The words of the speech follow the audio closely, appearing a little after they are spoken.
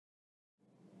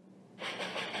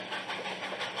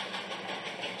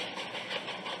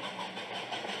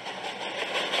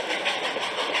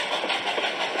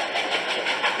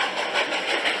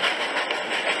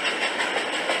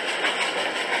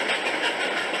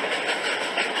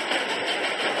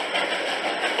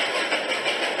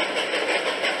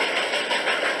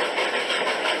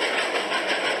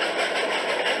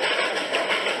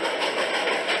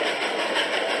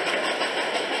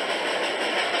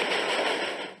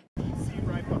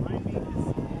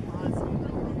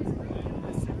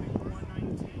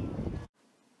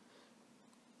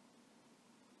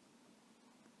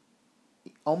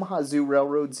Omaha Zoo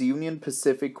Railroad's Union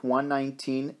Pacific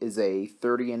 119 is a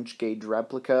 30-inch gauge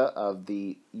replica of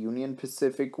the Union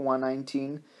Pacific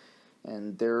 119,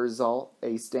 and there's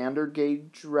a standard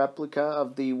gauge replica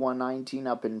of the 119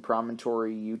 up in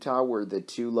Promontory, Utah, where the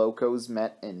two locos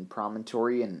met in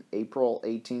Promontory in April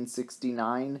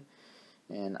 1869,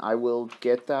 and I will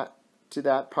get to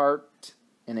that part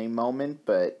in a moment,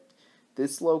 but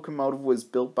this locomotive was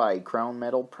built by Crown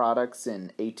Metal Products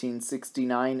in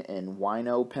 1869 in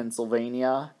Wino,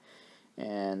 Pennsylvania,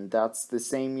 and that's the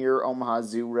same year Omaha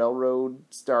Zoo Railroad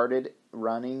started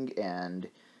running, and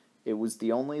it was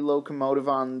the only locomotive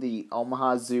on the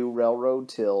Omaha Zoo Railroad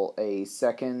till a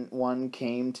second one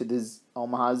came to the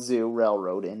Omaha Zoo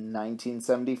Railroad in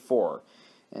 1974.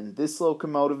 And this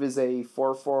locomotive is a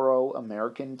 440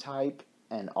 American type,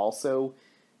 and also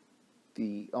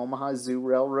the Omaha Zoo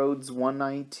Railroad's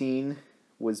 119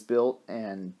 was built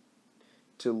and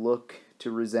to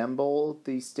resemble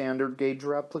the standard gauge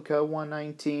replica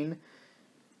 119,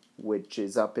 which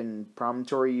is up in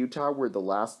Promontory, Utah, where the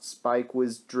last spike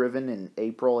was driven in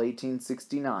April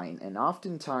 1869. And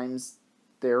oftentimes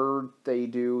there they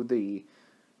do the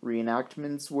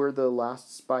reenactments where the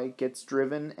last spike gets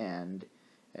driven, and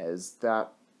as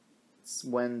that's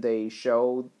when they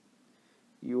show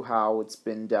you how it's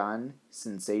been done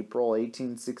since April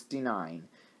 1869,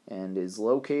 and is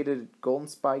located at Golden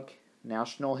Spike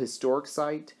National Historic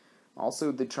Site.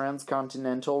 Also, the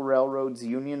Transcontinental Railroad's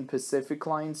Union Pacific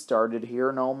line started here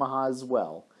in Omaha as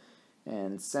well,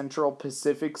 and Central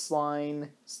Pacific's line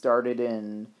started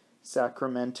in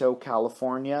Sacramento,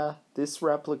 California. This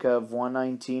replica of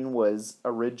 119 was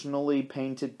originally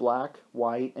painted black,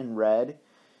 white, and red.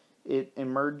 It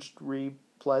emerged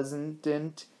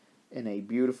resplendent in a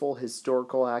beautiful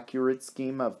historical accurate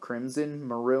scheme of crimson,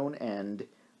 maroon, and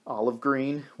olive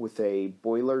green, with a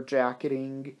boiler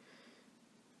jacketing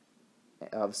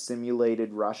of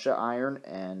simulated Russia iron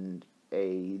and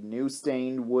a new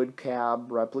stained wood cab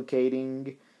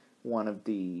replicating one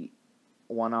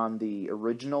on the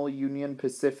original Union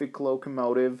Pacific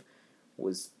locomotive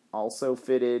was also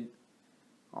fitted.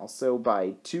 Also,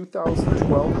 by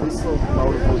 2012, this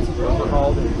locomotive was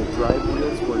overhauled and the drive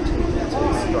wheels were taken to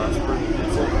Strasburg,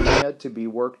 Pennsylvania to be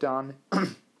worked on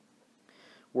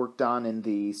in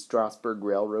the Strasburg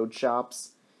Railroad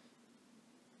shops.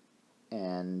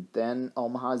 And then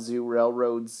Omaha Zoo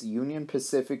Railroad's Union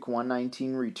Pacific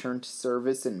 119 returned to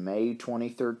service in May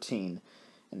 2013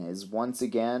 and is once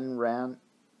again ran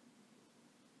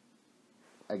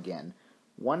again.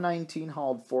 119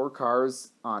 hauled 4 cars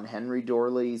on Henry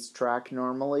Dorley's track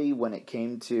normally when it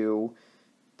came to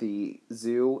the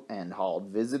zoo and hauled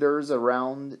visitors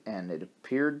around, and it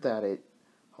appeared that it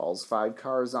hauls 5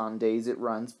 cars on days it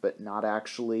runs, but not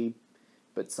actually,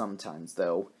 but sometimes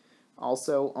though.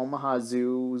 Also, Omaha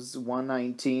Zoo's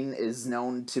 119 is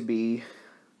known to be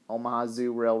Omaha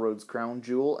Zoo Railroad's crown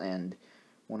jewel, and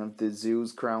one of the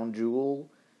zoo's crown jewel,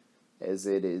 as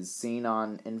it is seen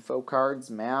on info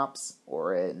cards, maps,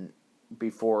 or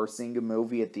before seeing a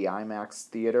movie at the IMAX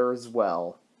theater as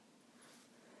well.